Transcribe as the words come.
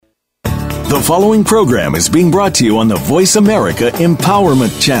The following program is being brought to you on the Voice America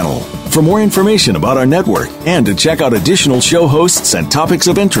Empowerment Channel. For more information about our network and to check out additional show hosts and topics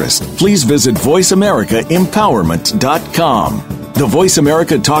of interest, please visit voiceamericaempowerment.com. The Voice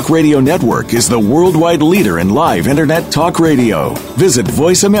America Talk Radio Network is the worldwide leader in live Internet talk radio. Visit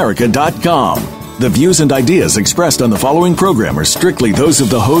voiceamerica.com. The views and ideas expressed on the following program are strictly those of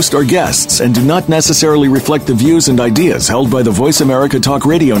the host or guests and do not necessarily reflect the views and ideas held by the Voice America Talk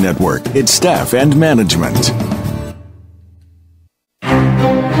Radio Network, its staff, and management.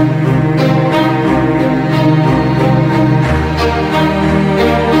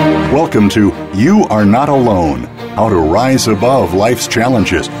 Welcome to You Are Not Alone, How to Rise Above Life's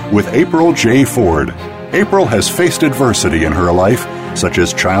Challenges with April J. Ford. April has faced adversity in her life, such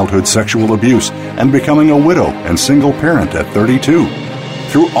as childhood sexual abuse and becoming a widow and single parent at 32.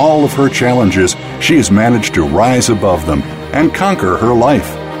 Through all of her challenges, she has managed to rise above them and conquer her life.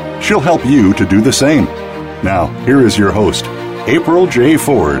 She'll help you to do the same. Now, here is your host, April J.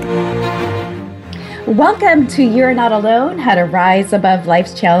 Ford. Welcome to You're Not Alone, How to Rise Above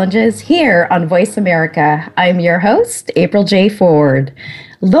Life's Challenges here on Voice America. I'm your host, April J. Ford.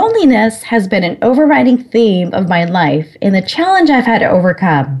 Loneliness has been an overriding theme of my life and the challenge I've had to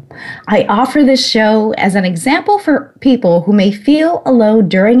overcome. I offer this show as an example for people who may feel alone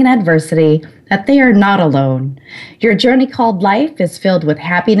during an adversity that they are not alone. Your journey called life is filled with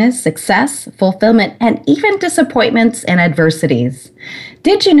happiness, success, fulfillment, and even disappointments and adversities.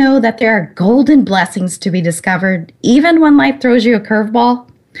 Did you know that there are golden blessings to be discovered even when life throws you a curveball?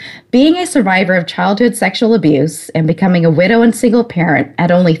 Being a survivor of childhood sexual abuse and becoming a widow and single parent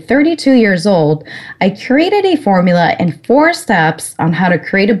at only 32 years old, I created a formula and 4 steps on how to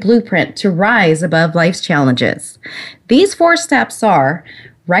create a blueprint to rise above life's challenges. These 4 steps are: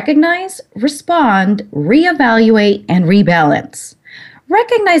 recognize, respond, reevaluate, and rebalance.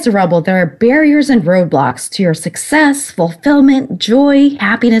 Recognize, Rebel, there are barriers and roadblocks to your success, fulfillment, joy,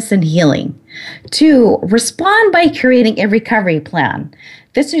 happiness, and healing. 2, respond by creating a recovery plan.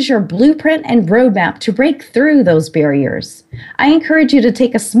 This is your blueprint and roadmap to break through those barriers. I encourage you to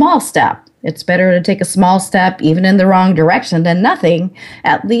take a small step. It's better to take a small step, even in the wrong direction, than nothing.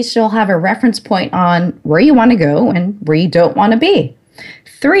 At least you'll have a reference point on where you want to go and where you don't want to be.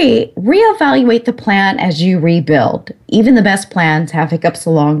 3, reevaluate the plan as you rebuild. Even the best plans have hiccups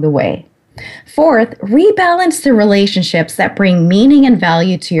along the way. 4th, rebalance the relationships that bring meaning and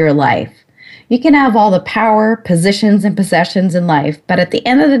value to your life. You can have all the power, positions, and possessions in life, but at the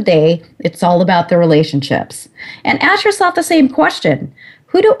end of the day, it's all about the relationships. And ask yourself the same question: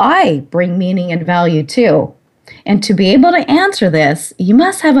 who do I bring meaning and value to? And to be able to answer this, you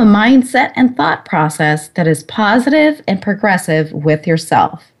must have a mindset and thought process that is positive and progressive with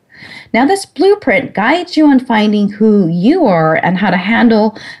yourself. Now, this blueprint guides you on finding who you are and how to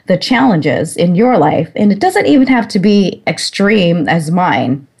handle the challenges in your life. And it doesn't even have to be extreme as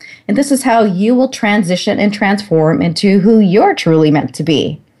mine. And this is how you will transition and transform into who you're truly meant to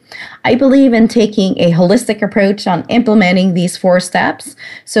be. I believe in taking a holistic approach on implementing these 4 steps.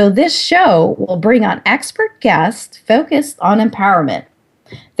 So this show will bring on expert guests focused on empowerment.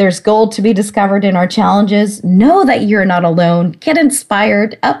 There's gold to be discovered in our challenges. Know that you're not alone. Get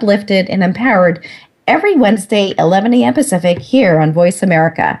inspired, uplifted, and empowered every Wednesday, 11 a.m. Pacific, here on Voice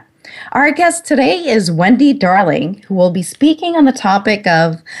America. Our guest today is Wendy Darling, who will be speaking on the topic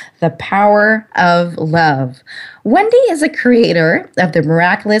of the power of love. Wendy is a creator of the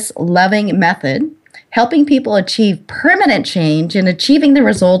Miraculous Loving Method, helping people achieve permanent change and achieving the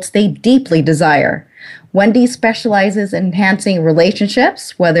results they deeply desire. Wendy specializes in enhancing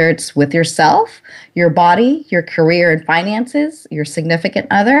relationships, whether it's with yourself, your body, your career and finances, your significant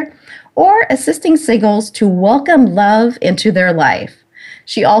other, or assisting singles to welcome love into their life.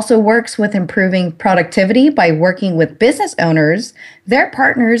 She also works with improving productivity by working with business owners, their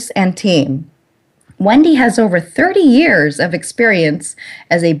partners, and team. Wendy has over 30 years of experience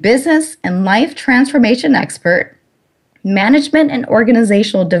as a business and life transformation expert, management and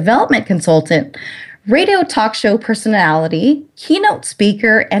organizational development consultant, radio talk show personality, keynote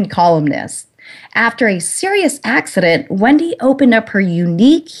speaker, and columnist. After a serious accident, Wendy opened up her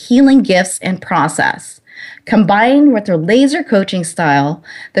unique healing gifts and process. Combined with her laser coaching style,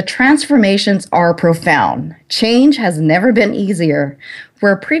 the transformations are profound. Change has never been easier.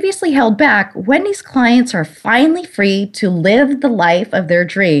 Where previously held back, Wendy's clients are finally free to live the life of their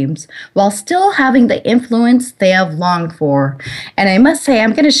dreams while still having the influence they have longed for. And I must say,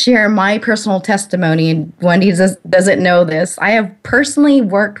 I'm going to share my personal testimony, and Wendy doesn't know this. I have personally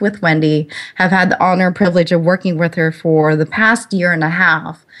worked with Wendy, have had the honor and privilege of working with her for the past year and a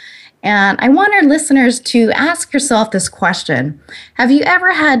half. And I want our listeners to ask yourself this question. Have you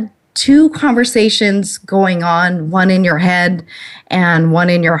ever had two conversations going on, one in your head and one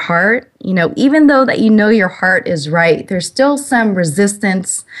in your heart, even though that your heart is right, there's still some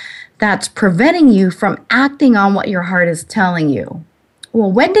resistance that's preventing you from acting on what your heart is telling you.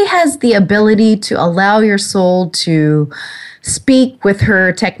 Well, Wendy has the ability to allow your soul to speak with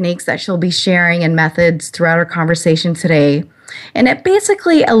her techniques that she'll be sharing and methods throughout our conversation today. And it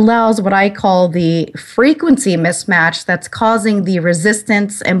basically allows what I call the frequency mismatch that's causing the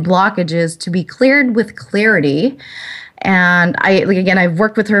resistance and blockages to be cleared with clarity. And I've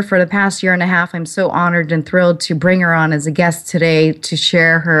worked with her for the past year and a half. I'm so honored and thrilled to bring her on as a guest today to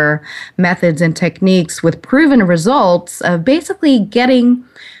share her methods and techniques with proven results of basically getting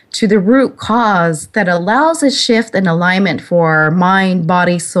to the root cause that allows a shift in alignment for mind,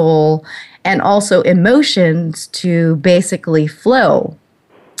 body, soul, and also emotions to basically flow.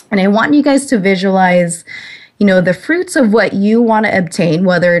 And I want you guys to visualize, the fruits of what you want to obtain,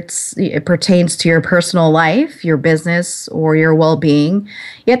 whether it pertains to your personal life, your business, or your well-being.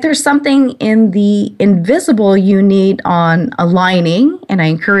 Yet there's something in the invisible you need on aligning. And I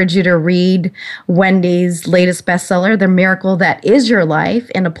encourage you to read Wendy's latest bestseller, The Miracle That Is Your Life,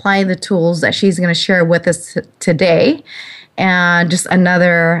 and apply the tools that she's going to share with us today. And just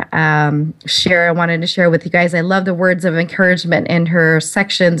another share I wanted to share with you guys. I love the words of encouragement in her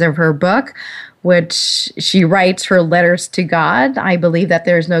sections of her book, which she writes her letters to God. I believe that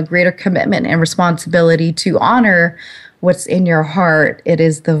there's no greater commitment and responsibility to honor what's in your heart. It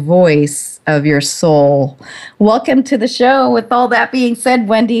is the voice of your soul. Welcome to the show. With all that being said,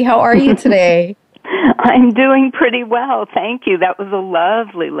 Wendy, how are you today? I'm doing pretty well. Thank you. That was a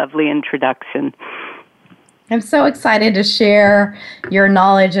lovely, lovely introduction. I'm so excited to share your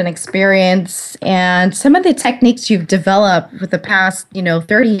knowledge and experience and some of the techniques you've developed with the past,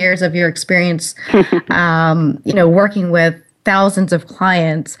 30 years of your experience, working with thousands of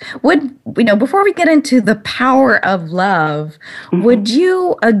clients. Before we get into the power of love, would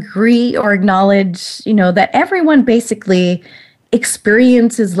you agree or acknowledge, that everyone basically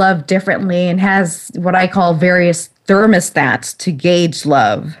experiences love differently and has what I call various thermostats to gauge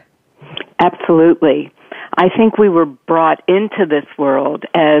love? Absolutely. I think we were brought into this world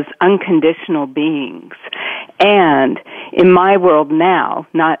as unconditional beings. And in my world now,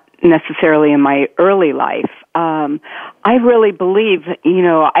 not necessarily in my early life, I really believe,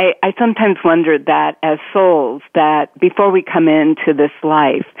 I sometimes wonder that as souls, that before we come into this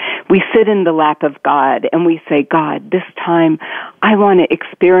life, we sit in the lap of God and we say, God, this time I want to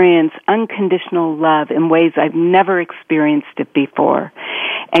experience unconditional love in ways I've never experienced it before.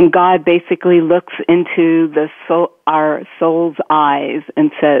 And God basically looks into our soul's eyes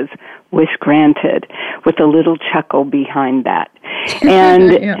and says, wish granted, with a little chuckle behind that.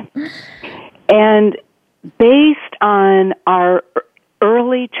 And, yeah. And based on our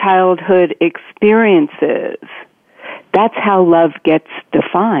early childhood experiences, that's how love gets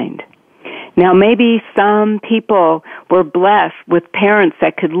defined. Now, maybe some people were blessed with parents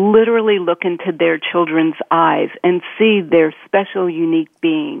that could literally look into their children's eyes and see their special, unique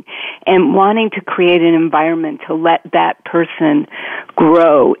being and wanting to create an environment to let that person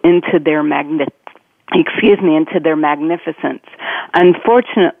grow into their into their magnificence.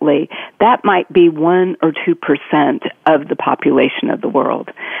 Unfortunately, that might be 1 or 2% of the population of the world.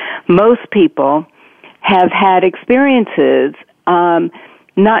 Most people have had experiences,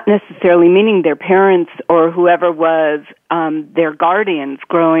 not necessarily meaning their parents or whoever was their guardians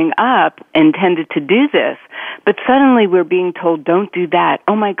growing up intended to do this, but suddenly we're being told, don't do that.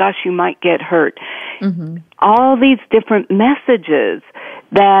 Oh my gosh, you might get hurt. Mm-hmm. All these different messages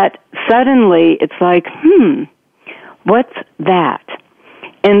that suddenly it's like, what's that?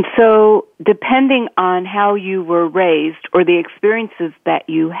 And so depending on how you were raised or the experiences that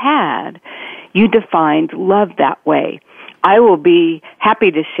you had, you defined love that way. I will be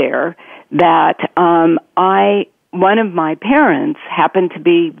happy to share that one of my parents happened to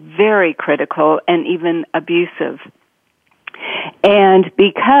be very critical and even abusive. And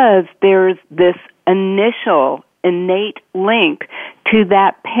because there's this initial innate link to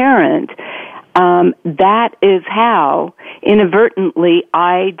that parent, that is how inadvertently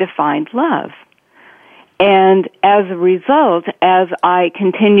I defined love. And as a result, as I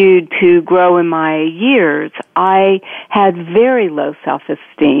continued to grow in my years, I had very low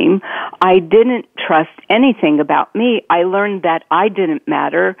self-esteem. I didn't trust anything about me. I learned that I didn't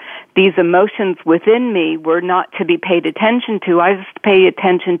matter. These emotions within me were not to be paid attention to. I was to pay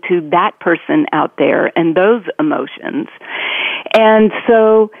attention to that person out there and those emotions. And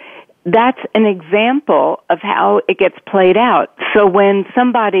so that's an example of how it gets played out. So when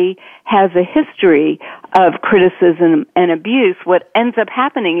somebody has a history of criticism and abuse, what ends up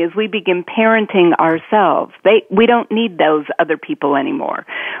happening is we begin parenting ourselves. We don't need those other people anymore.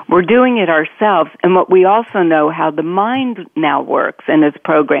 We're doing it ourselves. And what we also know how the mind now works and is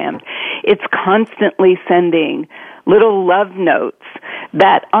programmed, it's constantly sending little love notes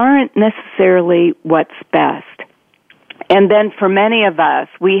that aren't necessarily what's best. And then for many of us,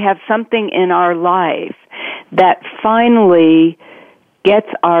 we have something in our life that finally gets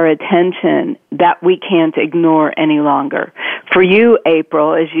our attention that we can't ignore any longer. For you,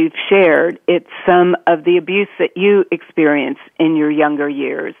 April, as you've shared, it's some of the abuse that you experienced in your younger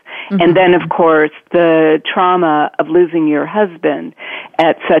years. Mm-hmm. And then, of course, the trauma of losing your husband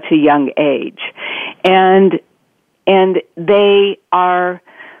at such a young age. And they are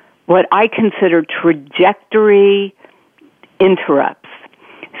what I consider trajectory interrupts.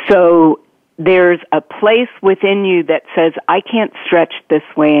 So there's a place within you that says, I can't stretch this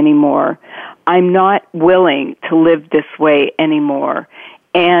way anymore. I'm not willing to live this way anymore.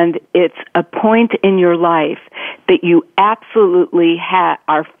 And it's a point in your life that you absolutely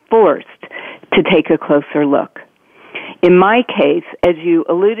are forced to take a closer look. In my case, as you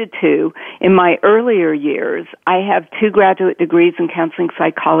alluded to, in my earlier years, I have 2 graduate degrees in counseling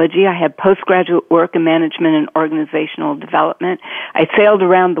psychology. I had postgraduate work in management and organizational development. I sailed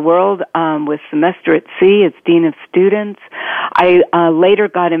around the world with Semester at Sea as Dean of Students. I later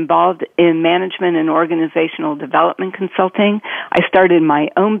got involved in management and organizational development consulting. I started my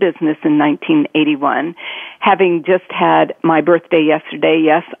own business in 1981. Having just had my birthday yesterday,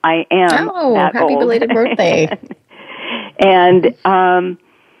 yes, I am that old. Oh, happy belated birthday.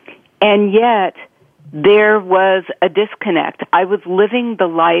 And yet, there was a disconnect. I was living the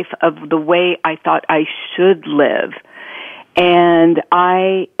life of the way I thought I should live. And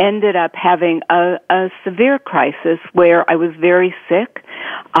I ended up having a severe crisis where I was very sick.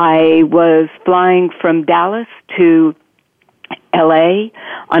 I was flying from Dallas to LA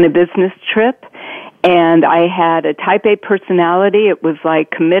on a business trip. And I had a type A personality. It was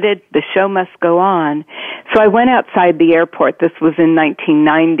like committed, the show must go on. So I went outside the airport. This was in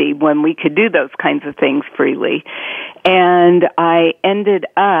 1990 when we could do those kinds of things freely. And I ended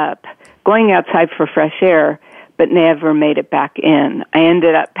up going outside for fresh air, but never made it back in. I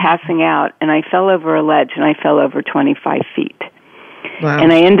ended up passing out, and I fell over a ledge, and I fell over 25 feet. Wow.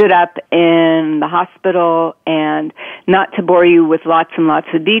 And I ended up in the hospital, and not to bore you with lots and lots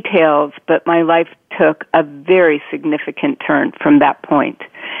of details, but my life took a very significant turn from that point.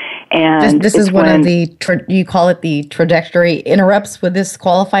 And this is one of the, you call it the trajectory interrupts. Would this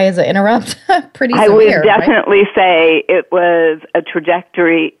qualify as an interrupt? Pretty severe, I would definitely say it was a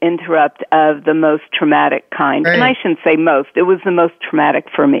trajectory interrupt of the most traumatic kind. Right. And I shouldn't say most. It was the most traumatic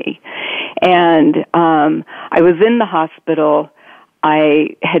for me. And I was in the hospital.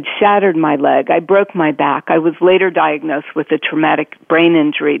 I had shattered my leg. I broke my back. I was later diagnosed with a traumatic brain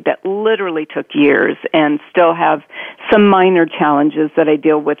injury that literally took years and still have some minor challenges that I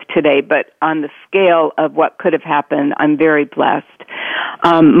deal with today. But on the scale of what could have happened, I'm very blessed.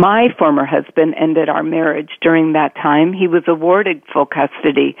 My former husband ended our marriage during that time. He was awarded full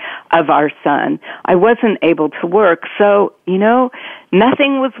custody of our son. I wasn't able to work. So,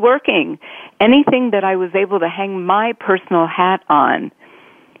 nothing was working. Anything that I was able to hang my personal hat on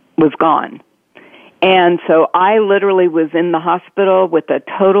was gone. And so I literally was in the hospital with a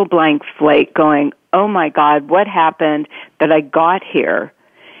total blank slate going, oh my God, what happened that I got here?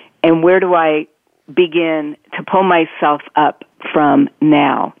 And where do I begin to pull myself up from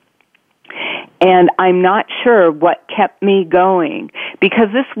now? And I'm not sure what kept me going, because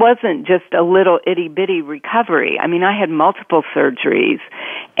this wasn't just a little itty-bitty recovery. I mean, I had multiple surgeries,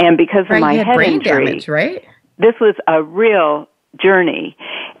 and because of my head brain injury, damage, right? This was a real journey.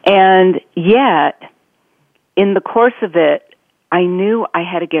 And yet, in the course of it, I knew I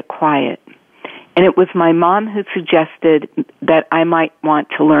had to get quiet. And it was my mom who suggested that I might want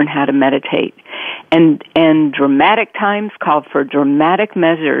to learn how to meditate. And dramatic times called for dramatic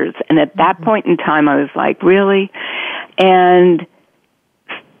measures. And at that point in time, I was like, really? And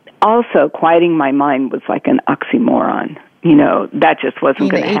also, quieting my mind was like an oxymoron. That just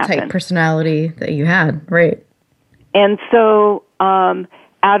wasn't going to happen. The A-type personality that you had, right. And so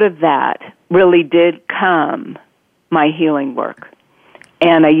out of that really did come my healing work.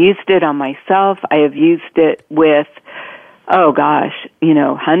 And I used it on myself. I have used it with,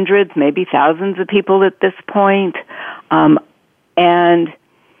 hundreds, maybe thousands of people at this point. And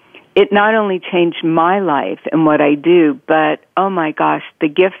it not only changed my life and what I do, but, oh my gosh, the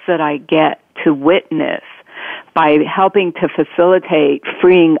gifts that I get to witness by helping to facilitate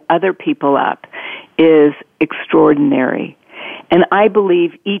freeing other people up is extraordinary. And I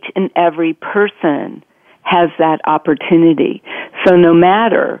believe each and every person has that opportunity. So no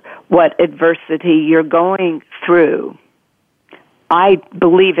matter what adversity you're going through, I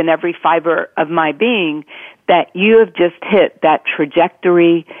believe in every fiber of my being that you have just hit that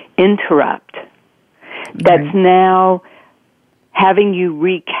trajectory interrupt that's now having you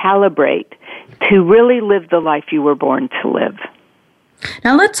recalibrate to really live the life you were born to live.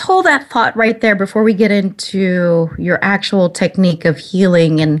 Now let's hold that thought right there before we get into your actual technique of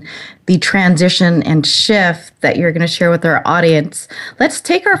healing and the transition and shift that you're going to share with our audience. Let's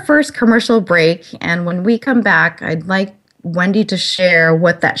take our first commercial break, and when we come back, I'd like Wendy to share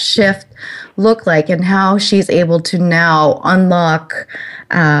what that shift looked like and how she's able to now unlock,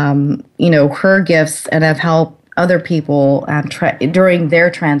 her gifts and have helped other people during their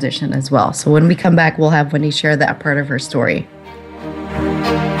transition as well. So when we come back, we'll have Wendy share that part of her story.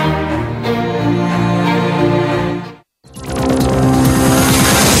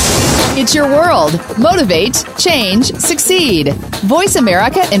 It's your world. Motivate, change, succeed.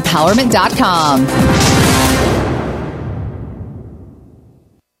 VoiceAmericaEmpowerment.com.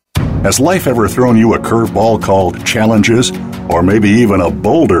 Has life ever thrown you a curveball called challenges, or maybe even a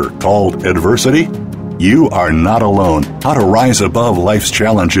boulder called adversity? You are not alone. How to rise above life's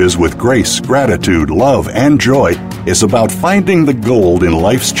challenges with grace, gratitude, love, and joy is about finding the gold in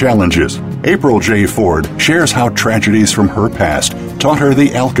life's challenges. April J. Ford shares how tragedies from her past taught her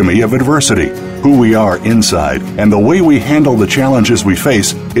the alchemy of adversity. Who we are inside and the way we handle the challenges we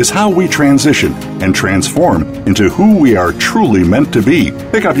face is how we transition and transform into who we are truly meant to be.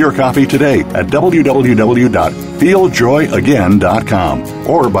 Pick up your copy today at www.feeljoyagain.com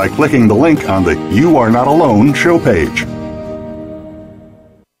or by clicking the link on the You Are Not Alone show page.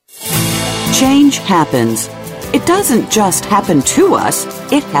 Change happens. It doesn't just happen to us,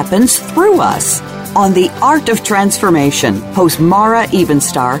 it happens through us. On The Art of Transformation, host Mara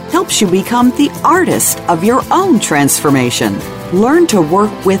Evenstar helps you become the artist of your own transformation. Learn to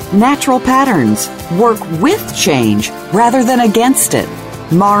work with natural patterns. Work with change rather than against it.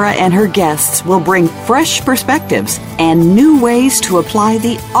 Mara and her guests will bring fresh perspectives and new ways to apply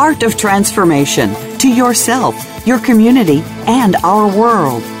the art of transformation to yourself, your community, and our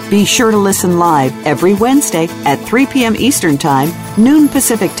world. Be sure to listen live every Wednesday at 3 p.m. Eastern Time, noon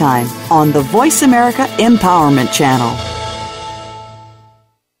Pacific Time, on the Voice America Empowerment Channel.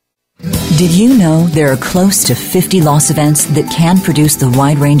 Did you know there are close to 50 loss events that can produce the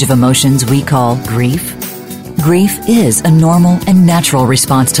wide range of emotions we call grief? Grief is a normal and natural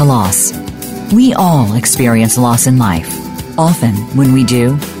response to loss. We all experience loss in life. Often, when we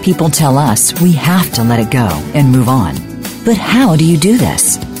do, people tell us we have to let it go and move on. But how do you do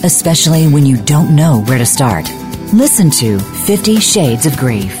this? Especially when you don't know where to start. Listen to 50 Shades of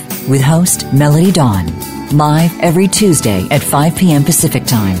Grief with host Melody Dawn. Live every Tuesday at 5 p.m. Pacific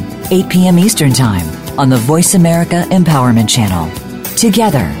Time, 8 p.m. Eastern Time on the Voice America Empowerment Channel.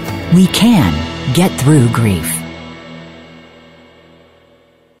 Together, we can get through grief.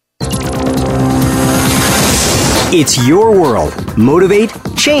 It's your world. Motivate,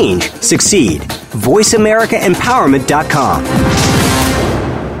 change, succeed. VoiceAmericaEmpowerment.com.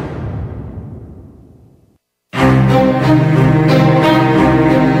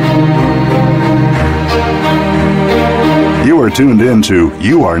 You are tuned in to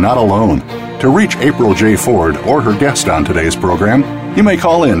You Are Not Alone. To reach April J. Ford or her guest on today's program, you may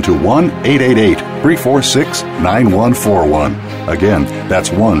call in to 1-888-346-9141. Again, that's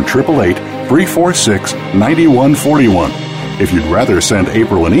 1-888-346-9141. If you'd rather send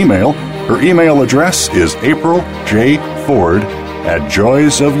April an email, her email address is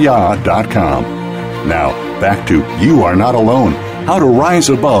apriljford@joysofyah.com. Now, back to You Are Not Alone, how to rise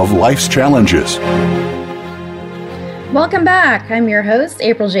above life's challenges. Welcome back. I'm your host,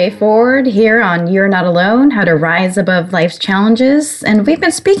 April J. Ford, here on You're Not Alone, How to Rise Above Life's Challenges. And we've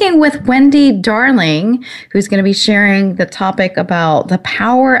been speaking with Wendy Darling, who's going to be sharing the topic about the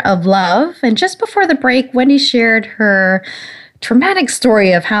power of love. And just before the break, Wendy shared her traumatic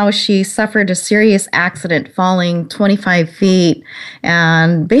story of how she suffered a serious accident falling 25 feet,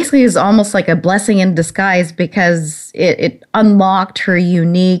 and basically is almost like a blessing in disguise because it unlocked her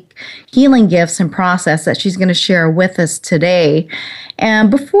unique healing gifts and process that she's going to share with us today.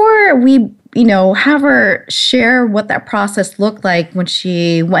 And before we have her share what that process looked like when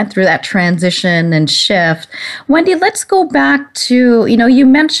she went through that transition and shift, Wendy, let's go back to, you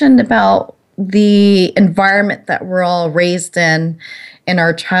mentioned about the environment that we're all raised in in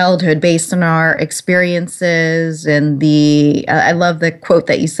our childhood based on our experiences and the, I love the quote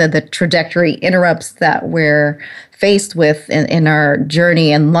that you said, the trajectory interrupts that we're faced with in our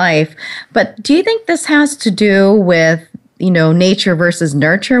journey in life. But do you think this has to do with, nature versus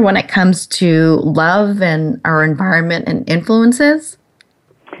nurture when it comes to love and our environment and influences?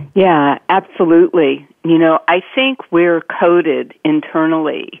 Yeah, absolutely. I think we're coded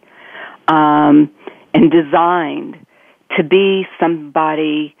internally and designed to be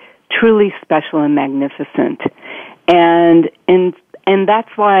somebody truly special and magnificent. And that's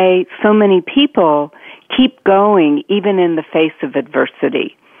why so many people keep going even in the face of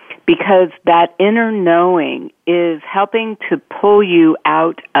adversity, because that inner knowing is helping to pull you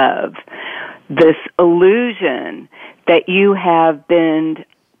out of this illusion that you have been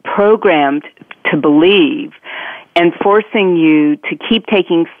programmed to believe, and forcing you to keep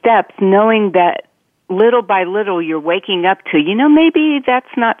taking steps, knowing that little by little you're waking up to, maybe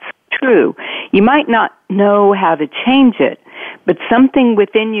that's not true. You might not know how to change it, but something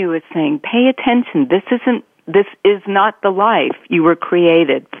within you is saying, pay attention. This is not the life you were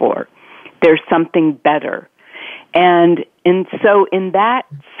created for. There's something better. And so in that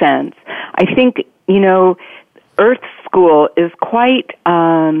sense, I think, Earth School is quite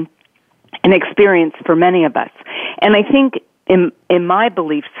an experience for many of us. And I think in my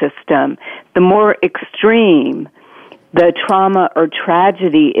belief system, the more extreme the trauma or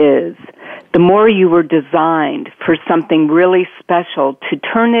tragedy is, the more you were designed for something really special to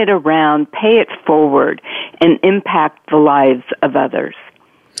turn it around, pay it forward, and impact the lives of others.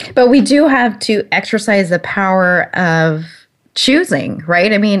 But we do have to exercise the power of choosing,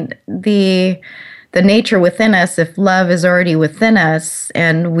 right? I mean, the nature within us, if love is already within us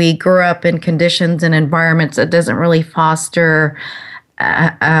and we grew up in conditions and environments that doesn't really foster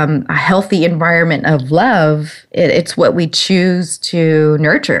a healthy environment of love, it's what we choose to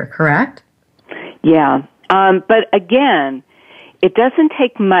nurture, correct? Yeah. But again, it doesn't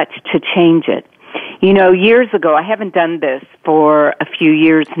take much to change it. Years ago, I haven't done this for a few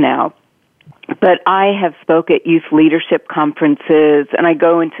years now, but I have spoke at youth leadership conferences, and I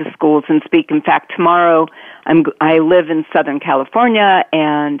go into schools and speak. In fact, tomorrow I live in Southern California,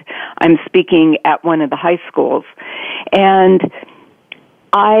 and I'm speaking at one of the high schools. And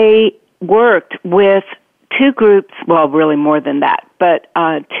I worked with two groups, well, really more than that, but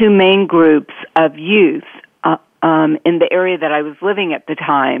two main groups of youth in the area that I was living at the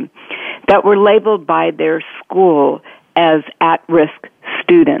time that were labeled by their school as at-risk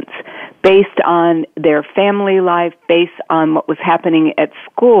students based on their family life, based on what was happening at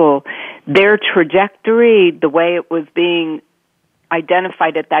school. Their trajectory, the way it was being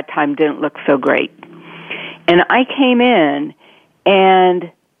identified at that time, didn't look so great. And I came in,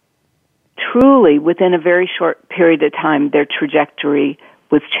 and truly within a very short period of time, their trajectory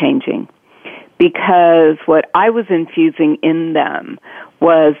was changing, because what I was infusing in them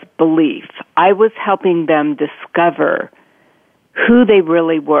was belief. I was helping them discover who they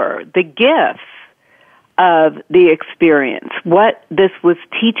really were, the gifts of the experience, what this was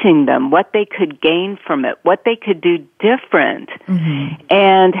teaching them, what they could gain from it, what they could do different,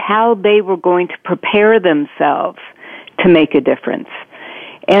 and how they were going to prepare themselves to make a difference.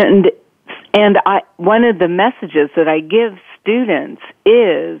 And one of the messages that I give students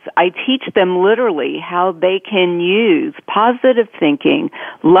is I teach them literally how they can use positive thinking,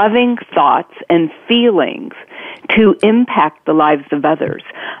 loving thoughts, and feelings to impact the lives of others.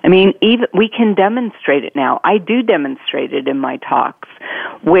 I mean, even we can demonstrate it now. I do demonstrate it in my talks,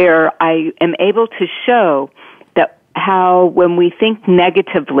 where I am able to show that how when we think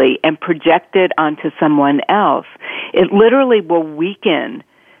negatively and project it onto someone else, it literally will weaken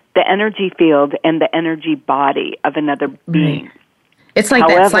the energy field and the energy body of another being. Right. It's like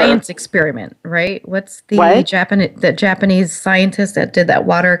that science experiment, right? What's the Japanese scientist that did that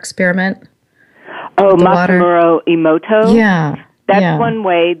water experiment? Oh, Masamuro Emoto? Yeah. That's one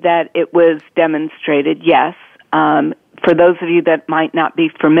way that it was demonstrated, yes. For those of you that might not be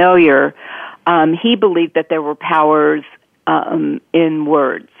familiar, he believed that there were powers in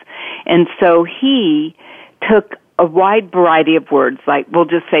words. And so he took a wide variety of words, like we'll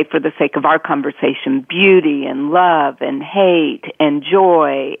just say for the sake of our conversation, beauty and love and hate and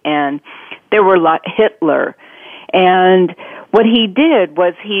joy, and there were Hitler. And what he did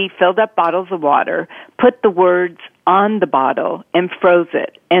was he filled up bottles of water, put the words on the bottle, and froze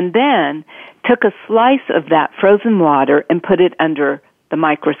it, and then took a slice of that frozen water and put it under the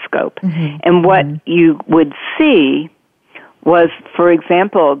microscope. And what you would see was, for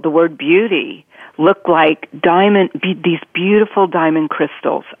example, the word beauty looked like these beautiful diamond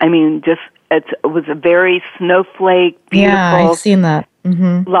crystals. I mean, it was a very snowflake, beautiful. Yeah, I've seen that.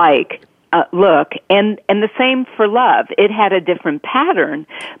 like look, and the same for love. It had a different pattern,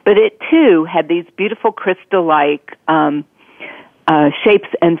 but it too had these beautiful crystal-like shapes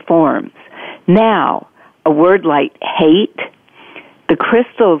and forms. Now, a word like hate, the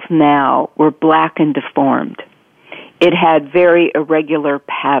crystals now were black and deformed. It had very irregular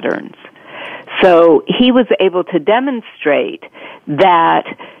patterns. So he was able to demonstrate that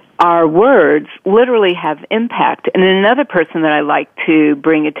our words literally have impact. And another person that I like to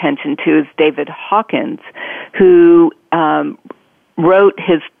bring attention to is David Hawkins, who wrote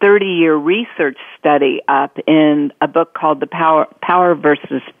his 30-year research study up in a book called The Power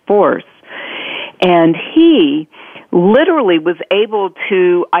versus Force. And he literally was able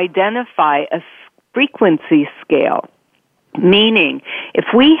to identify a frequency scale, meaning if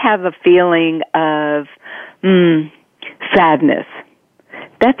we have a feeling of sadness,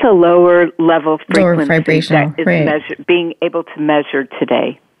 that's a lower level frequency that is being able to measure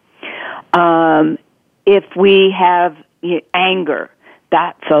today. If we have anger,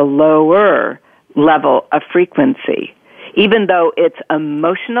 that's a lower level of frequency. Even though it's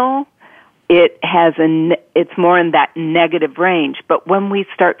emotional, it's more in that negative range. But when we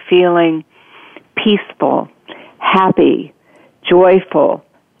start feeling peaceful, happy, joyful,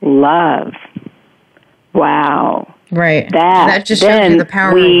 love, wow. Right. That just shows you the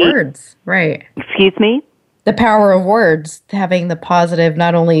power of words. Right. Excuse me? The power of words, having the positive,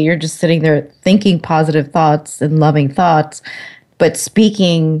 not only you're just sitting there thinking positive thoughts and loving thoughts, but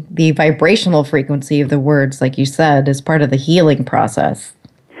speaking the vibrational frequency of the words, like you said, is part of the healing process.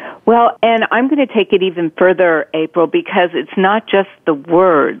 Well, and I'm going to take it even further, April, because it's not just the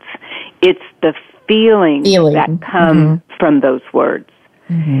words, it's the feelings that come from those words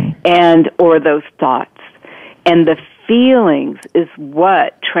and or those thoughts. And the feelings is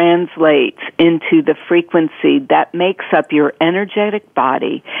what translates into the frequency that makes up your energetic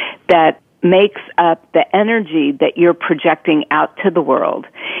body, that makes up the energy that you're projecting out to the world.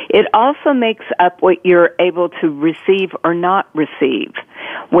 It also makes up what you're able to receive or not receive.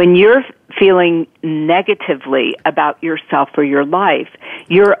 When you're feeling negatively about yourself or your life,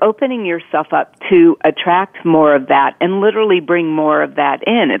 you're opening yourself up to attract more of that and literally bring more of that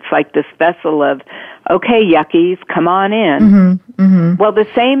in. It's like this vessel of, okay, yuckies, come on in. Well, the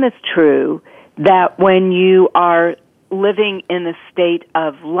same is true that when you are living in a state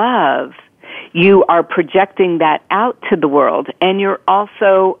of love, you are projecting that out to the world, and you're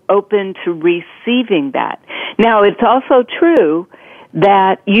also open to receiving that. Now, it's also true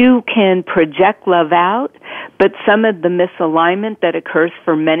that you can project love out, but some of the misalignment that occurs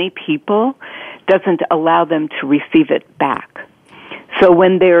for many people doesn't allow them to receive it back. So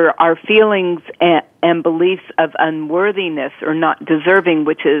when there are feelings and beliefs of unworthiness or not deserving,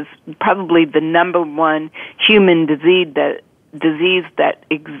 which is probably the number one human disease that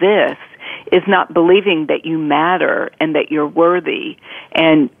exists, is not believing that you matter and that you're worthy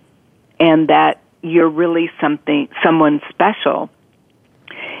and that you're really someone special.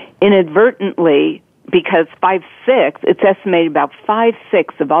 Inadvertently, because 5/6, it's estimated about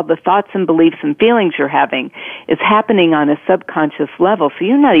 5/6 of all the thoughts and beliefs and feelings you're having is happening on a subconscious level, so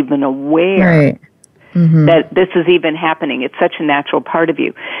you're not even aware that this is even happening. It's such a natural part of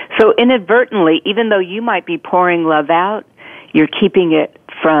you. So inadvertently, even though you might be pouring love out, you're keeping it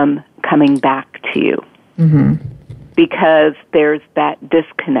from coming back to you because there's that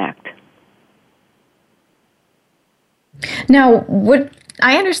disconnect. Now,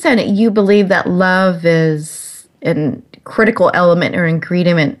 I understand that you believe that love is a critical element or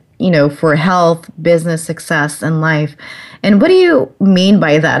ingredient, for health, business, success, and life. And what do you mean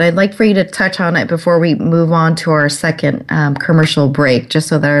by that? I'd like for you to touch on it before we move on to our second commercial break, just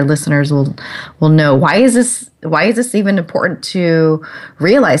so that our listeners will know. Why is this even important to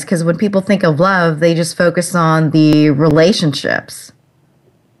realize? Because when people think of love, they just focus on the relationships.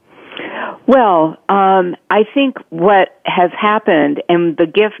 Well, I think what has happened and the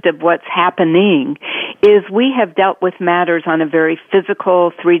gift of what's happening is we have dealt with matters on a very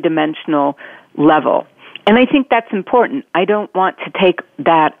physical, three-dimensional level. And I think that's important. I don't want to take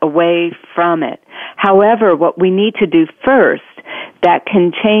that away from it. However, what we need to do first that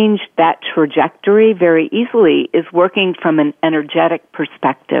can change that trajectory very easily is working from an energetic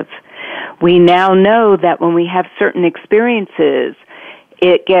perspective. We now know that when we have certain experiences,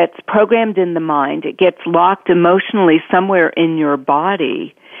 it gets programmed in the mind, it gets locked emotionally somewhere in your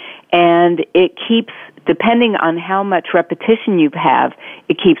body, and it keeps, depending on how much repetition you have,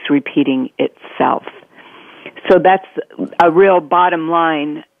 it keeps repeating itself. So that's a real bottom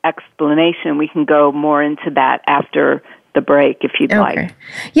line explanation. We can go more into that after the break if you'd like.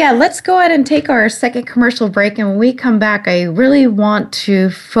 Yeah, let's go ahead and take our second commercial break. And when we come back, I really want to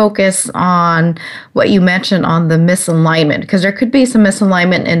focus on what you mentioned on the misalignment, because there could be some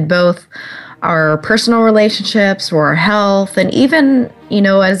misalignment in both our personal relationships or our health, and even,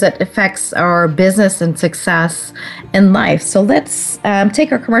 as it affects our business and success in life. So let's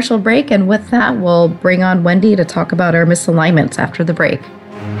take our commercial break. And with that, we'll bring on Wendy to talk about our misalignments after the break.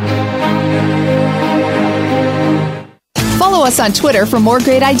 Follow us on Twitter for more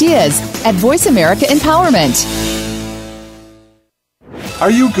great ideas at Voice America Empowerment. Are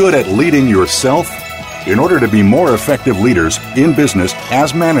you good at leading yourself? In order to be more effective leaders in business,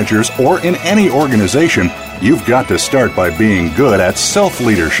 as managers, or in any organization, you've got to start by being good at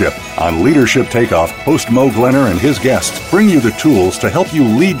self-leadership. On Leadership Takeoff, host Mo Glenner and his guests bring you the tools to help you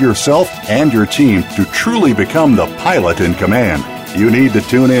lead yourself and your team to truly become the pilot in command. You need to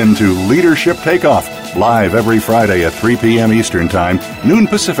tune in to Leadership Takeoff, live every Friday at 3 p.m. Eastern Time, noon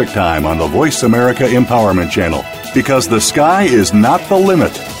Pacific Time on the Voice America Empowerment Channel. Because the sky is not the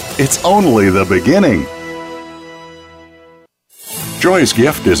limit. It's only the beginning. Joy's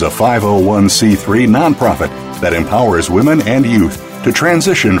Gift is a 501c3 nonprofit that empowers women and youth to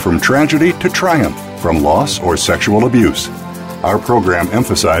transition from tragedy to triumph, from loss or sexual abuse. Our program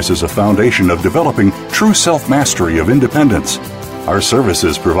emphasizes a foundation of developing true self-mastery of independence. Our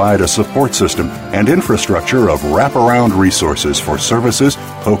services provide a support system and infrastructure of wraparound resources for services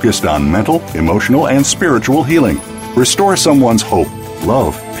focused on mental, emotional, and spiritual healing. Restore someone's hope,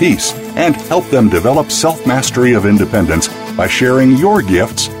 love, peace, and help them develop self-mastery of independence by sharing your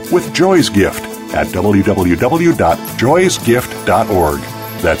gifts with Joy's Gift at www.joysgift.org.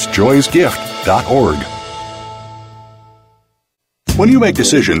 That's joysgift.org. When you make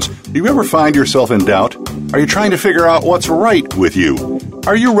decisions, do you ever find yourself in doubt? Are you trying to figure out what's right with you?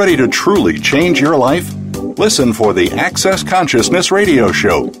 Are you ready to truly change your life? Listen for the Access Consciousness radio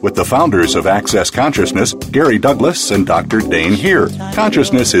show with the founders of Access Consciousness, Gary Douglas and Dr. Dane Heer.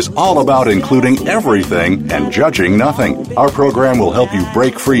 Consciousness is all about including everything and judging nothing. Our program will help you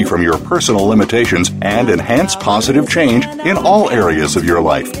break free from your personal limitations and enhance positive change in all areas of your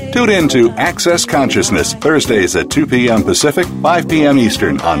life. Tune in to Access Consciousness, Thursdays at 2 p.m. Pacific, 5 p.m.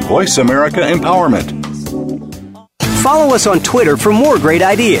 Eastern on Voice America Empowerment. Follow us on Twitter for more great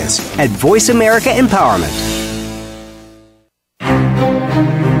ideas at Voice America Empowerment.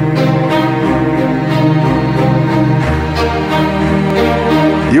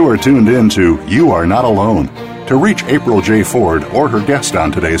 You are tuned in to You Are Not Alone. To reach April J. Ford or her guest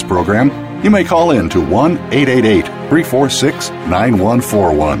on today's program, you may call in to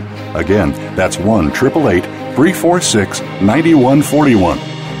 1-888-346-9141. Again, that's 1-888-346-9141.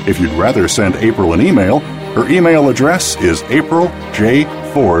 If you'd rather send April an email, her email address is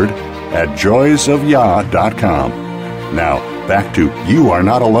apriljford@joysofyah.com. Now, back to You Are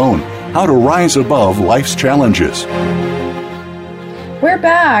Not Alone, how to rise above life's challenges. We're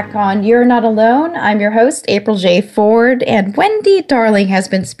back on You're Not Alone. I'm your host, April J. Ford, and Wendy Darling has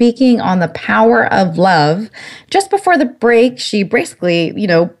been speaking on the power of love. Just before the break, she basically,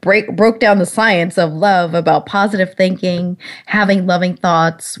 broke down the science of love about positive thinking, having loving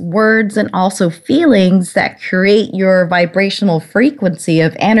thoughts, words, and also feelings that create your vibrational frequency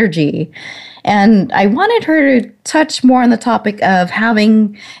of energy. And I wanted her to touch more on the topic of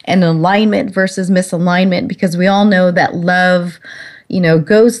having an alignment versus misalignment, because we all know that love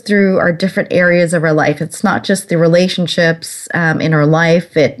goes through our different areas of our life. It's not just the relationships in our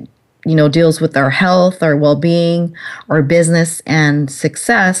life. It, deals with our health, our well-being, our business, and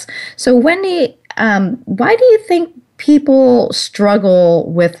success. So, Wendy, why do you think people struggle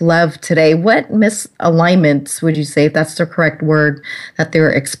with love today? What misalignments would you say, if that's the correct word, that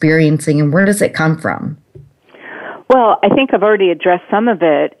they're experiencing, and where does it come from? Well, I think I've already addressed some of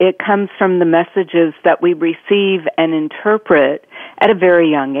it. It comes from the messages that we receive and interpret at a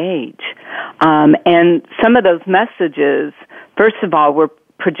very young age. And some of those messages, first of all, were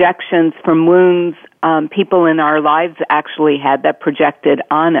projections from wounds people in our lives actually had that projected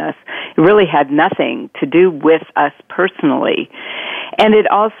on us. It really had nothing to do with us personally. And it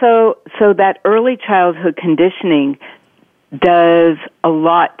also, so that early childhood conditioning does a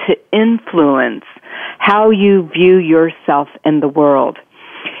lot to influence how you view yourself in the world.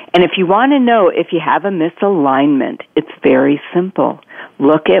 And if you want to know if you have a misalignment, it's very simple.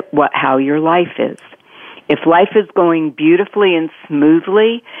 Look at how your life is. If life is going beautifully and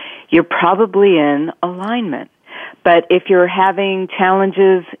smoothly, you're probably in alignment. But if you're having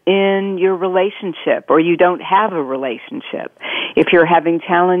challenges in your relationship, or you don't have a relationship, if you're having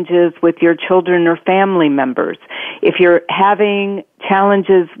challenges with your children or family members, if you're having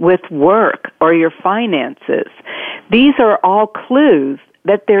challenges with work or your finances, these are all clues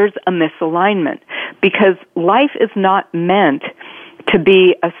that there's a misalignment, because life is not meant to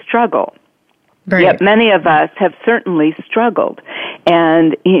be a struggle. Right. Yet many of us have certainly struggled.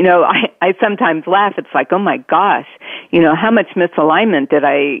 And, I sometimes laugh. It's like, oh my gosh, how much misalignment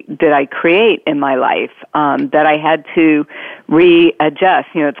did I create in my life, that I had to readjust.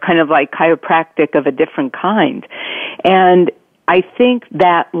 It's kind of like chiropractic of a different kind. And I think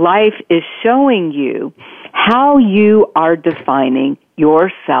that life is showing you how you are defining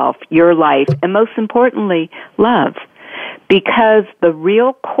yourself, your life, and most importantly, love. Because the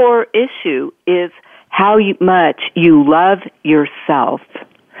real core issue is how much you love yourself.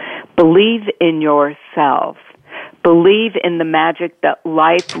 Believe in yourself. Believe in the magic that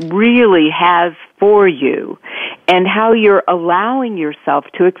life really has for you and how you're allowing yourself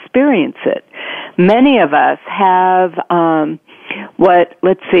to experience it. Many of us have a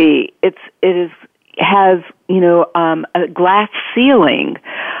glass ceiling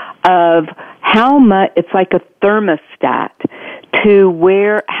of how much, it's like a thermostat to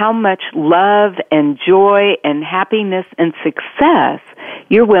how much love and joy and happiness and success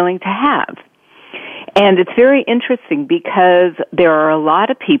you're willing to have. And it's very interesting because there are a lot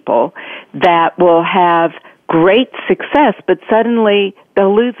of people that will have great success, but suddenly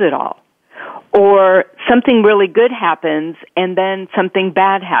they'll lose it all. Or something really good happens and then something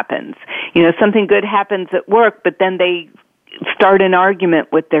bad happens. Something good happens at work, but then they start an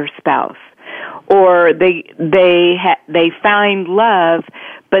argument with their spouse. Or they find love,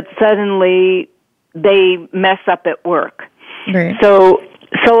 but suddenly they mess up at work. Right. So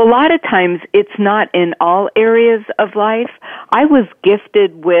a lot of times it's not in all areas of life. I was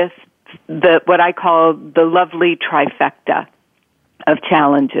gifted with what I call the lovely trifecta of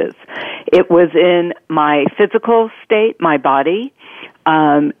challenges. It was in my physical state, my body,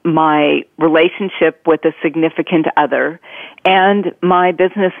 my relationship with a significant other, and my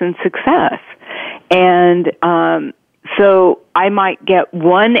business and success. And so I might get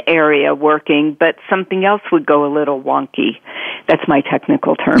one area working, but something else would go a little wonky. That's my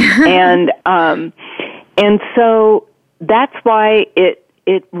technical term. And so that's why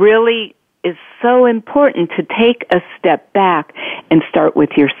it really is so important to take a step back and start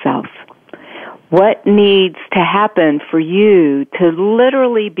with yourself. What needs to happen for you to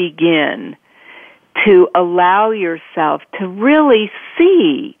literally begin to allow yourself to really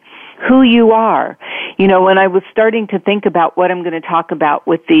see who you are? When I was starting to think about what I'm going to talk about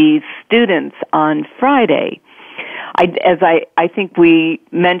with these students on Friday, I think we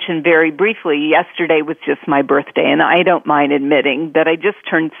mentioned very briefly, yesterday was just my birthday, and I don't mind admitting that I just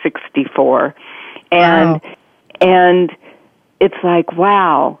turned 64. And it's like,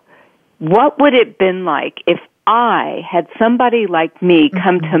 wow, what would it have been like if I had somebody like me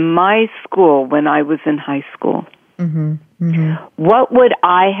come to my school when I was in high school? Mm-hmm. Mm-hmm. What would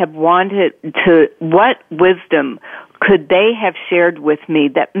I have wanted what wisdom could they have shared with me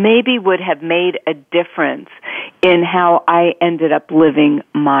that maybe would have made a difference in how I ended up living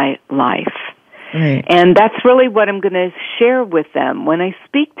my life? Right. And that's really what I'm going to share with them when I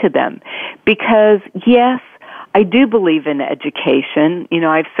speak to them. Because, yes, I do believe in education.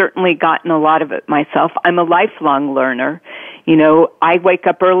 I've certainly gotten a lot of it myself. I'm a lifelong learner. I wake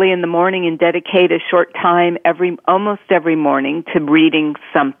up early in the morning and dedicate a short time almost every morning to reading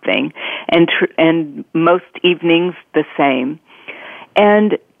something, and most evenings the same.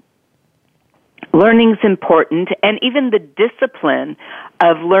 And learning's important, and even the discipline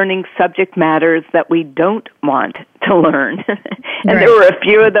of learning subject matters that we don't want to learn. And there were a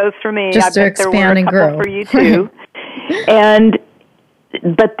few of those for me. Just I bet there were a couple for you too.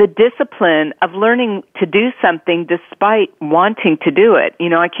 But the discipline of learning to do something despite wanting to do it.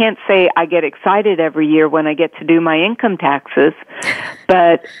 I can't say I get excited every year when I get to do my income taxes,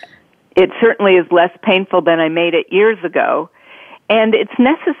 but it certainly is less painful than I made it years ago. And it's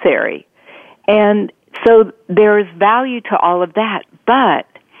necessary. And so there is value to all of that. But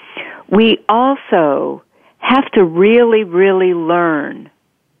we also have to really, really learn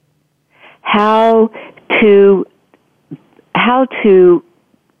how to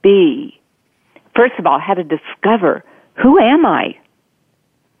be, first of all, how to discover, who am I?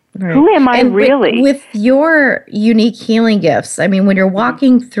 Right. Who am I really? With your unique healing gifts, when you're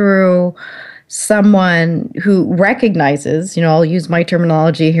walking through someone who recognizes, I'll use my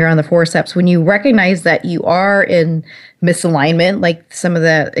terminology here on the forceps, when you recognize that you are in misalignment, like some of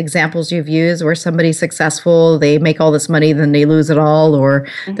the examples you've used where somebody's successful, they make all this money, then they lose it all, or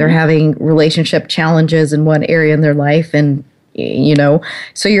they're having relationship challenges in one area in their life, and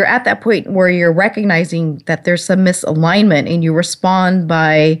so you're at that point where you're recognizing that there's some misalignment, and you respond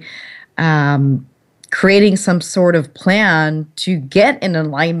by creating some sort of plan to get in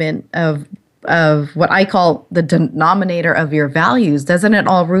alignment of what I call the denominator of your values. Doesn't it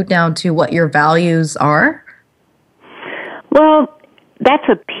all root down to what your values are? Well, that's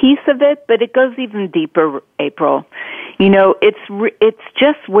a piece of it, but it goes even deeper, April. You know, it's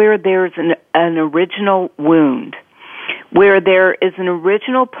just where there's an original wound, where there is an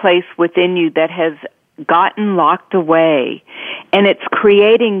original place within you that has gotten locked away, and it's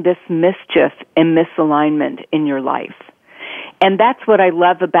creating this mischief and misalignment in your life. And that's what I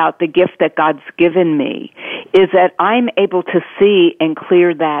love about the gift that God's given me, is that I'm able to see and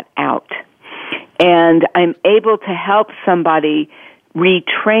clear that out. And I'm able to help somebody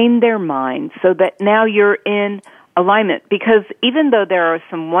retrain their mind so that now you're in alignment. Because even though there are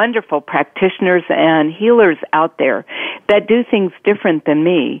some wonderful practitioners and healers out there that do things different than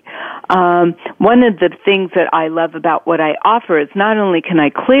me, one of the things that I love about what I offer is not only can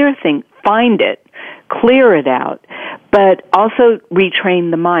I find it, clear it out, but also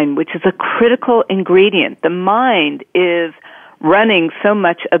retrain the mind, which is a critical ingredient. The mind is running so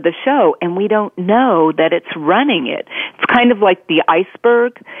much of the show, and we don't know that it's running it. It's kind of like the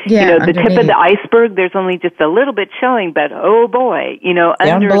iceberg. Yeah, you know, the tip of the iceberg, there's only just a little bit showing, but oh boy, you know,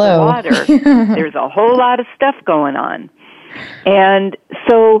 down under below. the water, there's a whole lot of stuff going on. And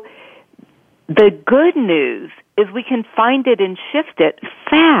so the good news is we can find it and shift it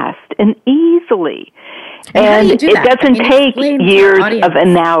fast and easily. And it doesn't take years of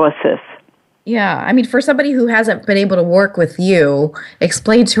analysis. Yeah, I mean, for somebody who hasn't been able to work with you,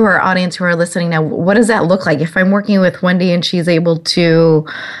 explain to our audience who are listening now, what does that look like? If I'm working with Wendy and she's able to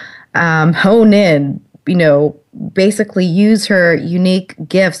hone in, you know, basically use her unique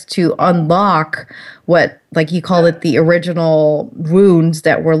gifts to unlock what, like you call it, the original wounds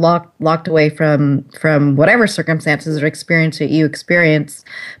that were locked away from whatever circumstances or experience that you experience,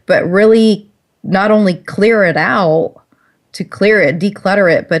 but really not only clear it out, to clear it,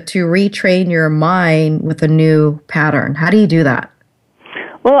 declutter it, but to retrain your mind with a new pattern. How do you do that?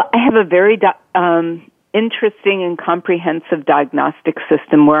 Well, I have a very interesting and comprehensive diagnostic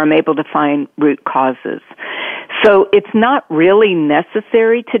system where I'm able to find root causes. So it's not really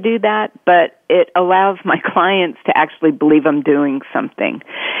necessary to do that, but it allows my clients to actually believe I'm doing something.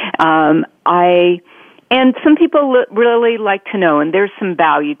 And some people really like to know, and there's some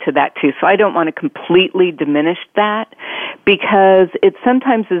value to that too. So I don't want to completely diminish that, because it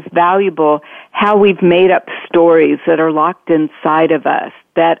sometimes is valuable how we've made up stories that are locked inside of us,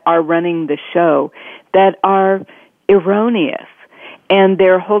 that are running the show, that are erroneous, and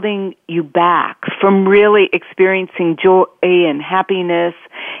they're holding you back from really experiencing joy and happiness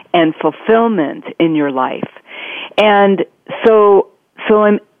and fulfillment in your life. And so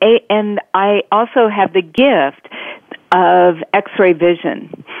I also have the gift of X-ray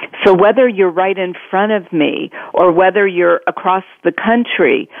vision. So whether you're right in front of me or whether you're across the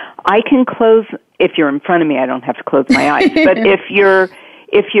country, I can close. If you're in front of me, I don't have to close my eyes. But if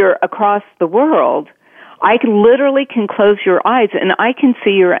you're across the world, I literally can close your eyes and I can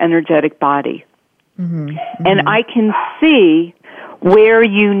see your energetic body. Mm-hmm. Mm-hmm. And I can see where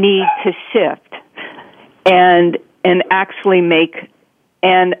you need to shift and actually make.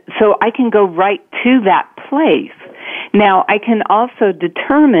 And so I can go right to that place. Now, I can also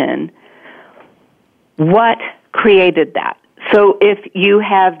determine what created that. So if you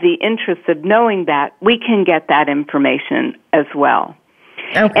have the interest of knowing that, we can get that information as well.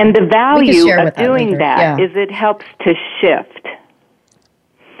 Okay. And the value of doing that is it helps to shift.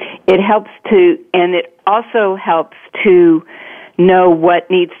 It helps to, and it also helps to know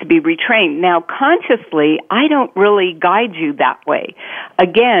what needs to be retrained. Now, consciously, I don't really guide you that way.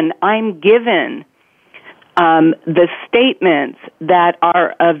 Again, I'm given the statements that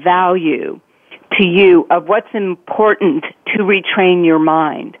are of value to you of what's important to retrain your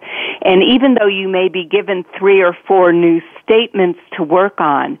mind. And even though you may be given 3 or 4 new statements to work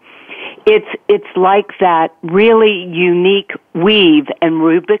on, it's like that really unique weave and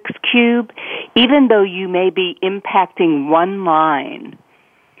Rubik's Cube. Even though you may be impacting one line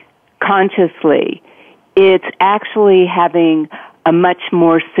consciously, it's actually having a much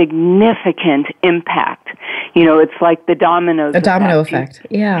more significant impact. You know, it's like the domino effect.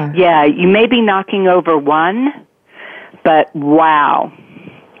 Yeah. Yeah, you may be knocking over one, but wow,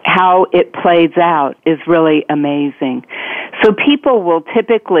 how it plays out is really amazing. So people will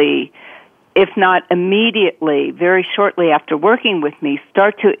typically, if not immediately, very shortly after working with me,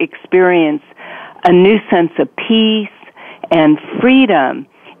 start to experience a new sense of peace and freedom.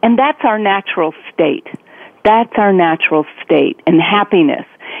 And that's our natural state. That's our natural state, and happiness.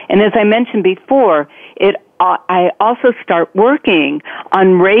 And as I mentioned before, I also start working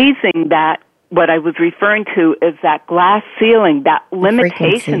on raising that what I was referring to is that glass ceiling, that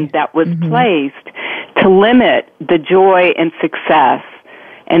limitation that was placed to limit the joy and success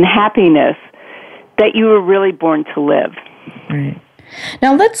and happiness that you were really born to live. Right.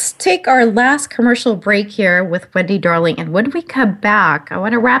 Now let's take our last commercial break here with Wendy Darling. And when we come back, I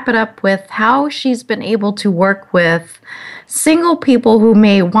want to wrap it up with how she's been able to work with single people who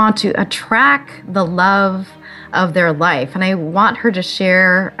may want to attract the love of their life. And I want her to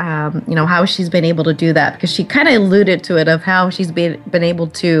share, how she's been able to do that, because she kind of alluded to it, of how she's been able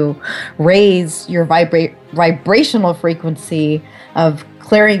to raise your vibrational frequency of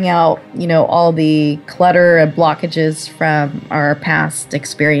clearing out, all the clutter and blockages from our past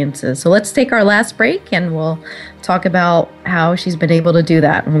experiences. So let's take our last break and we'll talk about how she's been able to do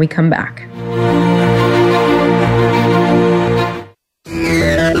that when we come back.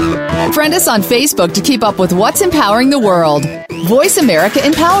 Friend us on Facebook to keep up with what's empowering the world. Voice America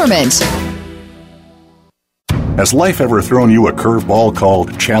Empowerment. Has life ever thrown you a curveball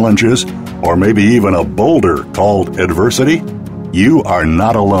called challenges, or maybe even a boulder called adversity? You are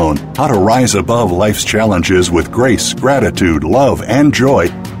not alone. How to rise above life's challenges with grace, gratitude, love, and joy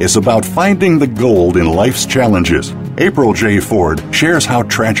is about finding the gold in life's challenges. April J. Ford shares how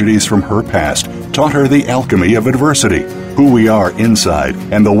tragedies from her past taught her the alchemy of adversity. Who we are inside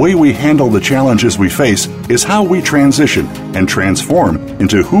and the way we handle the challenges we face is how we transition and transform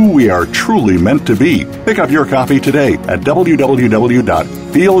into who we are truly meant to be. Pick up your copy today at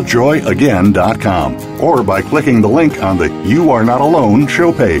www.feeljoyagain.com or by clicking the link on the You Are Not Alone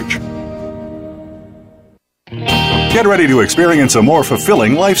show page. Get ready to experience a more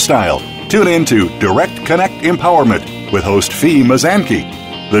fulfilling lifestyle. Tune in to Direct Connect Empowerment with host Fee Mazanke.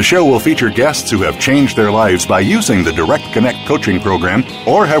 The show will feature guests who have changed their lives by using the Direct Connect coaching program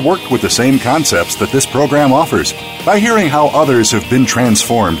or have worked with the same concepts that this program offers. By hearing how others have been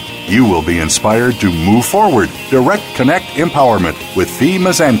transformed, you will be inspired to move forward. Direct Connect Empowerment with Fee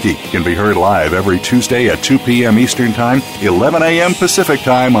Mazanke can be heard live every Tuesday at 2 p.m. Eastern Time, 11 a.m. Pacific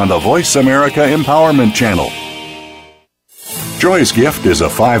Time on the Voice America Empowerment Channel. Joy's Gift is a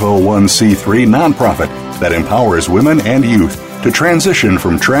 501c3 nonprofit that empowers women and youth to transition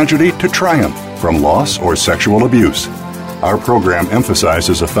from tragedy to triumph, from loss or sexual abuse. Our program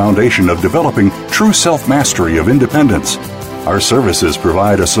emphasizes a foundation of developing true self-mastery of independence. Our services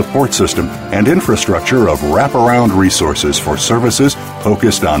provide a support system and infrastructure of wraparound resources for services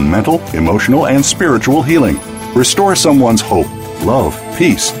focused on mental, emotional, and spiritual healing. Restore someone's hope, love,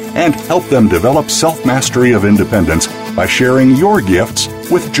 peace, and help them develop self-mastery of independence by sharing your gifts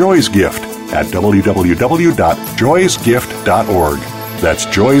with Joy's Gift at www.joysgift.org. That's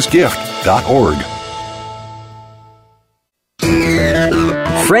joysgift.org.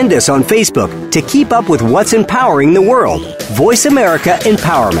 Friend us on Facebook to keep up with what's empowering the world. Voice America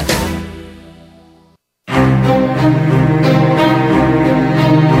Empowerment.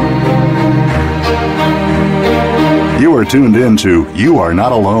 You are tuned in to You Are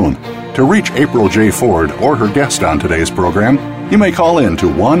Not Alone. To reach April J. Ford or her guest on today's program, you may call in to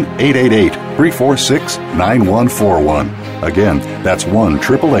 1-888-346-9141. Again, that's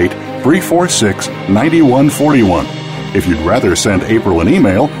 1-888-346-9141. If you'd rather send April an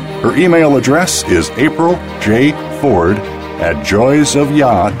email, her email address is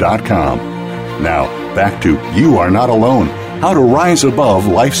apriljford@joysofyah.com. Now, back to You Are Not Alone, how to rise above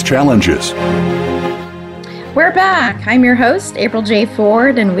life's challenges. We're back. I'm your host, April J.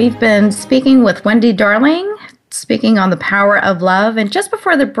 Ford, and we've been speaking with Wendy Darling, speaking on the power of love. And just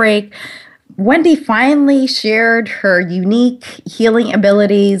before the break, Wendy finally shared her unique healing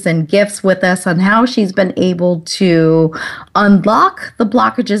abilities and gifts with us on how she's been able to unlock the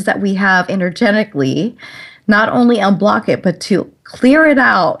blockages that we have energetically, not only unblock it, but to clear it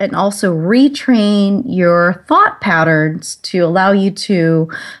out and also retrain your thought patterns to allow you to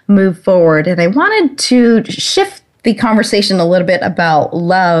move forward. And I wanted to shift the conversation a little bit about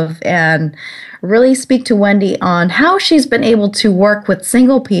love and really speak to Wendy on how she's been able to work with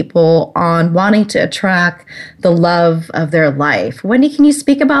single people on wanting to attract the love of their life. Wendy, can you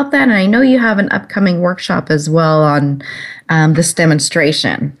speak about that? And I know you have an upcoming workshop as well on this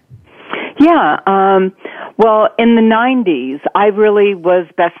demonstration. Yeah. Well, in the 90s, I really was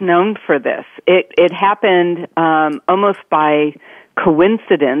best known for this. It happened almost by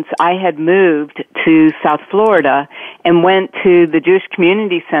coincidence. I had moved to South Florida and went to the Jewish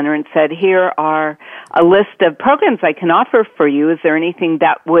Community Center and said, here are a list of programs I can offer for you. Is there anything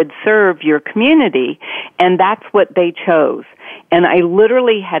that would serve your community? And that's what they chose. And I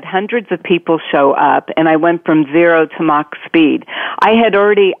literally had hundreds of people show up, and I went from 0 to Mach speed.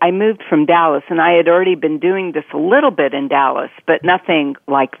 I moved from Dallas, and I had already been doing this a little bit in Dallas, but nothing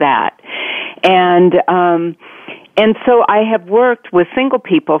like that. And so I have worked with single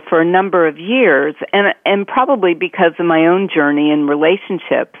people for a number of years, and probably because of my own journey in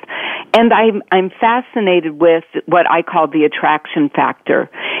relationships. And I'm fascinated with what I call the attraction factor.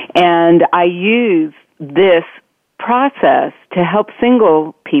 And I use this process to help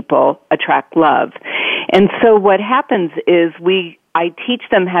single people attract love. And so what happens is I teach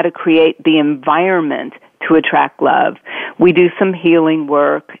them how to create the environment to attract love. We do some healing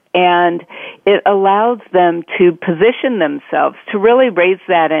work, and it allows them to position themselves to really raise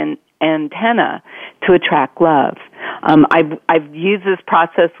that antenna to attract love. I've used this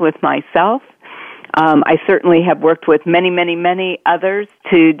process with myself. I certainly have worked with many, many, many others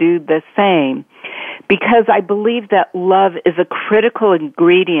to do the same, because I believe that love is a critical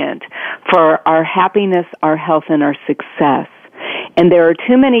ingredient for our happiness, our health, and our success. And there are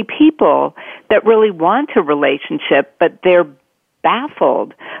too many people that really want a relationship, but they're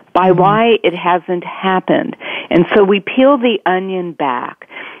baffled by why it hasn't happened. And so we peel the onion back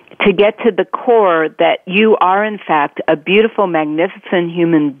to get to the core that you are, in fact, a beautiful, magnificent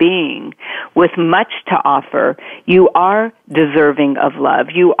human being with much to offer. You are deserving of love.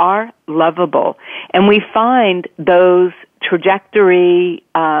 You are lovable. And we find those trajectory,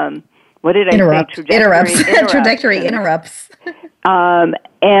 what did I say? Trajectory interrupts.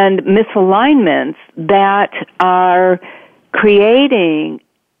 And misalignments that are creating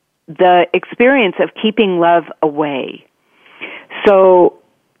the experience of keeping love away. So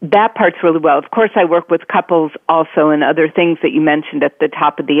that part's really well. Of course, I work with couples also and other things that you mentioned at the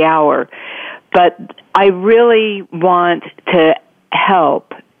top of the hour. But I really want to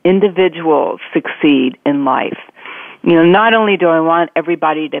help individuals succeed in life. You know, not only do I want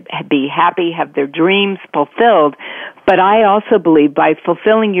everybody to be happy, have their dreams fulfilled, but I also believe by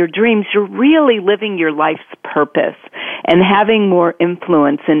fulfilling your dreams, you're really living your life's purpose and having more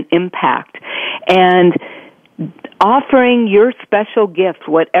influence and impact. And offering your special gift,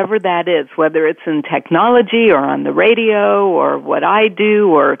 whatever that is, whether it's in technology or on the radio or what I do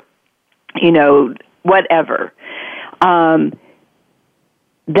or, you know, whatever, that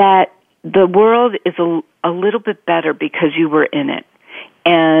the world is a little bit better because you were in it,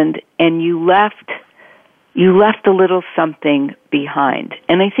 and you left a little something behind.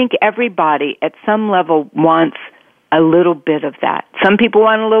 And I think everybody at some level wants a little bit of that. Some people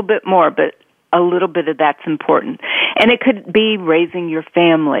want a little bit more, but a little bit of that's important. And it could be raising your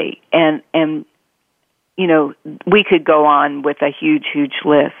family, and you know, we could go on with a huge, huge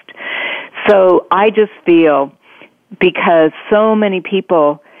list. So I just feel, because so many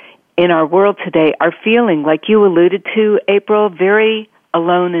people in our world today are feeling, like you alluded to, April, very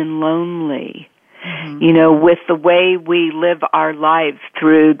alone and lonely. You know, with the way we live our lives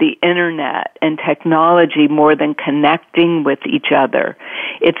through the internet and technology more than connecting with each other,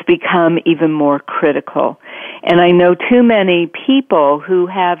 it's become even more critical. And I know too many people who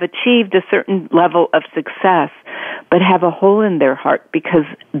have achieved a certain level of success but have a hole in their heart because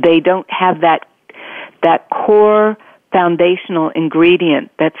they don't have that core foundational ingredient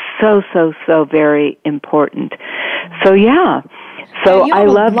that's so, so, so very important. So, yeah. So I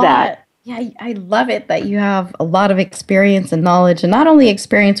love that. Yeah, I love it that you have a lot of experience and knowledge, and not only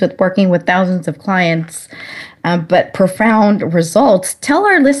experience with working with thousands of clients, but profound results. Tell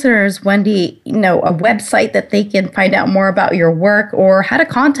our listeners, Wendy, you know, a website that they can find out more about your work, or how to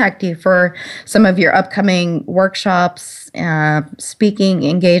contact you for some of your upcoming workshops, speaking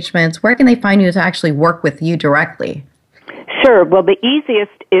engagements. Where can they find you to actually work with you directly? Sure. Well, the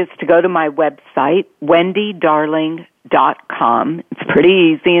easiest is to go to my website, wendydarling.com. It's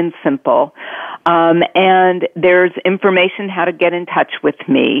pretty easy and simple. And there's information how to get in touch with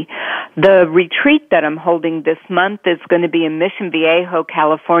me. The retreat that I'm holding this month is going to be in Mission Viejo,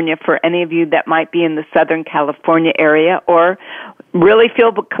 California, for any of you that might be in the Southern California area or really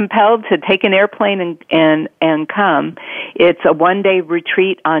feel compelled to take an airplane and come. It's a one-day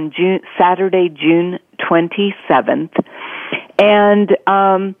retreat on Saturday, June 27th.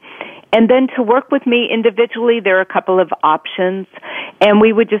 And then to work with me individually, there are a couple of options, and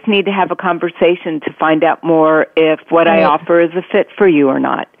we would just need to have a conversation to find out more if what I offer is a fit for you or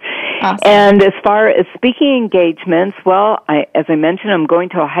not. Awesome. And as far as speaking engagements, well, as I mentioned, I'm going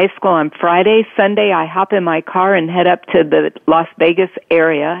to a high school on Friday. Sunday, I hop in my car and head up to the Las Vegas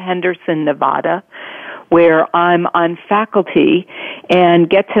area, Henderson, Nevada, where I'm on faculty and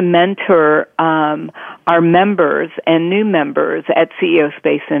get to mentor our members and new members at CEO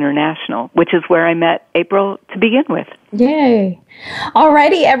Space International, which is where I met April to begin with. Yay.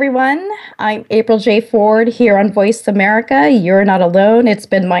 Alrighty, everyone. I'm April J. Ford here on Voice America. You're not alone. It's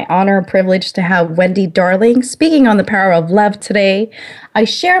been my honor and privilege to have Wendy Darling speaking on the power of love today. I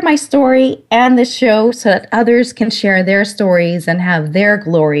share my story and the show so that others can share their stories and have their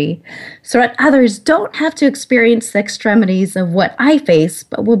glory, so that others don't have to experience the extremities of what I face,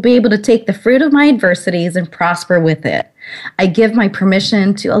 but will be able to take the fruit of my adversities and prosper with it. I give my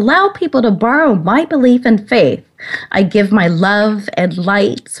permission to allow people to borrow my belief and faith. I give my love and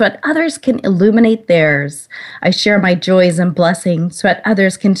light so that others can illuminate theirs. I share my joys and blessings so that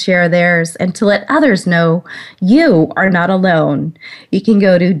others can share theirs, and to let others know you are not alone. You can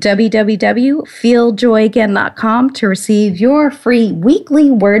go to www.feeljoyagain.com to receive your free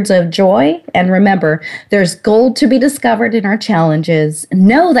weekly words of joy. And remember, there's gold to be discovered in our challenges.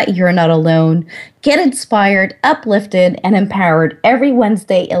 Know that you're not alone. Get inspired, uplifted, and empowered every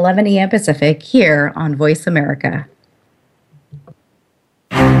Wednesday, 11 a.m. Pacific, here on Voice America.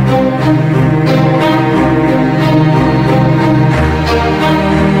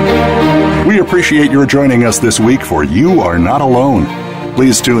 We appreciate your joining us this week for You Are Not Alone.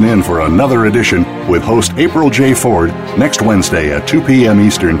 Please tune in for another edition with host April J. Ford next Wednesday at 2 p.m.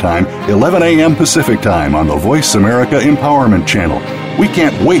 Eastern Time, 11 a.m. Pacific Time on the Voice America Empowerment Channel. We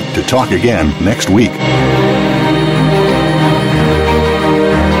can't wait to talk again next week.